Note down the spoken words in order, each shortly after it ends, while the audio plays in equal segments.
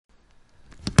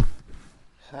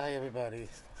Hi everybody,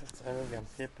 it's Erev Yom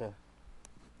Kippur.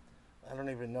 I don't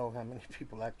even know how many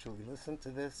people actually listen to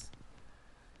this,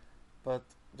 but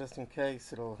just in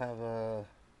case it'll have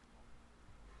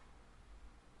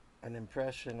an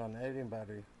impression on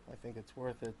everybody, I think it's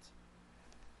worth it.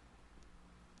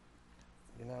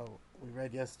 You know, we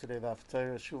read yesterday the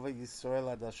Haftarah, Shuva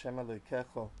Yisrael ad Hashem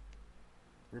Elokecho,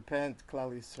 repent,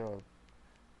 Klal Yisrael,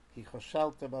 ki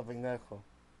choshalta b'aveinecho,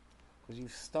 because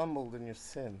you've stumbled in your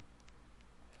sin.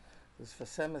 This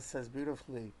Felman says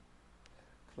beautifully,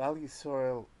 Klal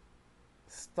Yisrael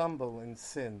stumble in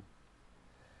sin.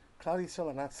 Klal Yisrael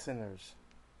are not sinners,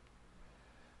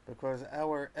 because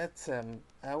our etzem,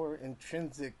 our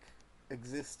intrinsic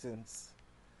existence,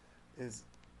 is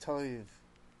toiv,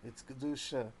 it's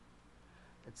kedusha,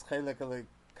 it's chelek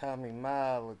elikam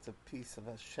mal, it's a piece of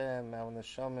Hashem, our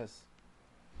neshamas,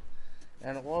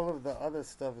 and all of the other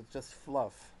stuff is just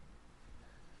fluff.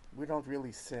 We don't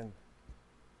really sin.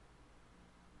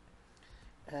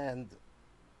 And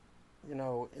you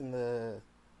know, in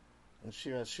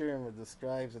Shir Hashirim it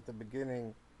describes at the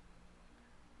beginning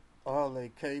Ole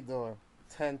Kedor,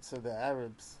 tents of the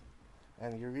Arabs,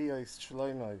 and Yiriyos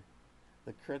Shloimeh,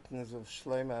 the curtains of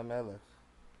Shloimeh HaMelech.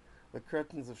 The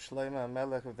curtains of Shloimeh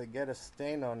HaMelech, if they get a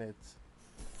stain on it,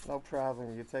 no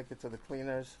problem, you take it to the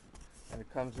cleaners and it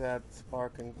comes out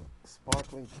sparkling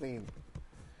clean.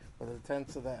 But the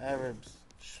tents of the Arabs,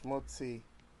 schmutzy,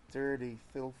 dirty,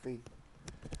 filthy,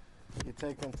 you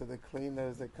take them to the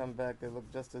cleaners, they come back, they look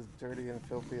just as dirty and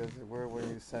filthy as they were when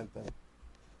you sent them.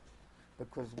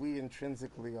 Because we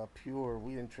intrinsically are pure,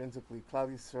 we intrinsically, Klal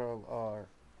Yisrael, are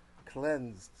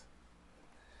cleansed.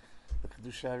 The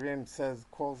Kedusharim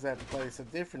calls that place a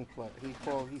different place.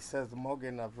 He says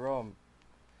Mogen Avram,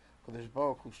 Kodesh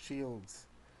Baruch Hu shields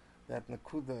that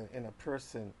Nakuda in a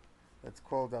person that's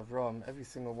called Avram. Every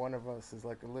single one of us is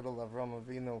like a little Avram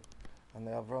Avinu on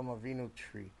the Avram Avinu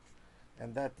tree.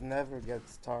 And that never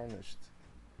gets tarnished.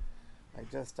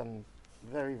 I'm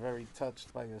very, very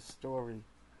touched by a story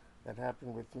that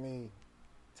happened with me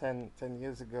 10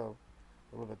 years ago,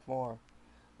 a little bit more,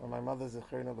 where my mother,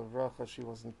 Zechreina Levracha, she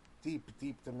was in deep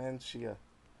dementia.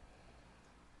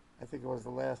 I think it was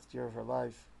the last year of her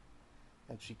life.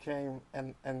 And she came,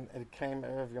 and it came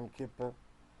Erev Yom Kippur,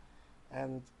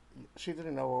 and she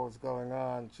didn't know what was going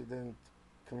on. She didn't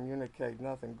communicate,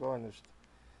 nothing, garnished.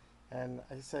 And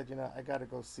I said, I got to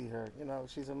go see her.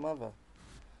 She's a mother.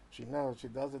 She knows, she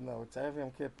doesn't know. It's Erev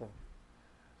Yom Kippur.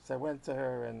 So I went to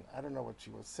her, and I don't know what she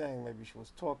was saying. Maybe she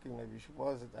was talking, maybe she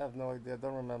wasn't. I have no idea, I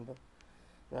don't remember.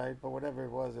 Right? But whatever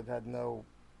it was, it had no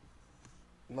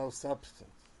substance.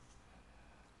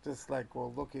 Just like we're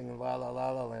looking in La La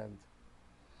La La Land.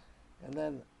 And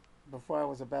then, before I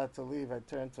was about to leave, I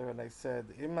turned to her and I said,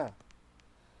 Imma,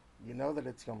 you know that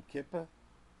it's Yom Kippur?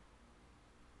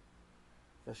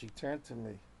 So she turned to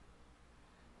me,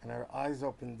 and her eyes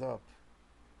opened up,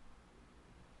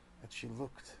 and she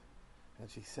looked, and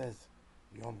she says,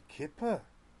 Yom Kippur?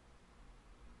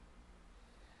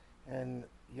 And,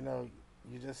 you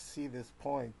just see this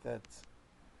point that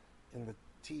in the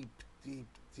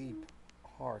deep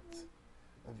heart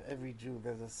of every Jew,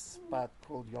 there's a spot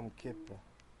called Yom Kippur.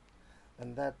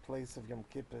 And that place of Yom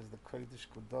Kippur is the Kodesh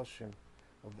Kodoshim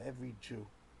of every Jew.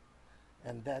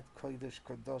 And that Kodesh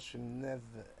Kodoshim never,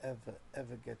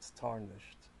 ever gets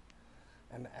tarnished.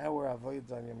 And our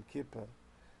avodah on Yom Kippur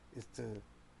is to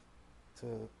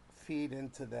feed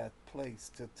into that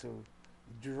place, to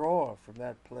draw from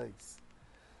that place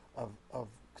of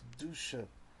Kedusha,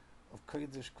 of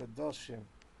Kodesh Kodoshim,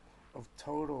 of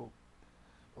total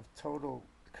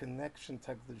connection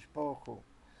to Kodesh Baruch Hu,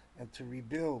 and to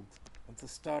rebuild, and to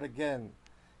start again,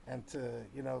 and to,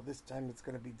 this time it's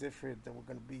going to be different, and we're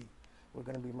going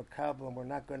to be makabel, and we're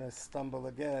not going to stumble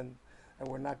again, and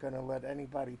we're not going to let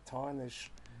anybody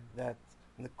tarnish that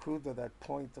nekuda, that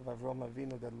point of Avram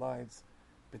Avinu that lies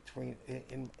between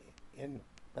in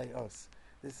by us.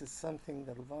 This is something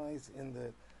that lies in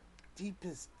the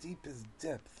deepest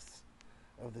depths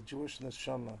of the Jewish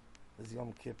neshama, is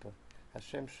Yom Kippur.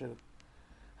 Hashem should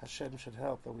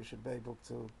help that we should be able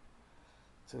to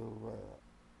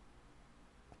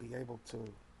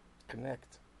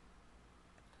connect.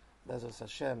 Bezos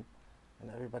Hashem,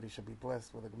 and everybody should be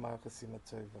blessed with a Gemar Chasima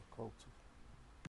Tov of Kol Tov.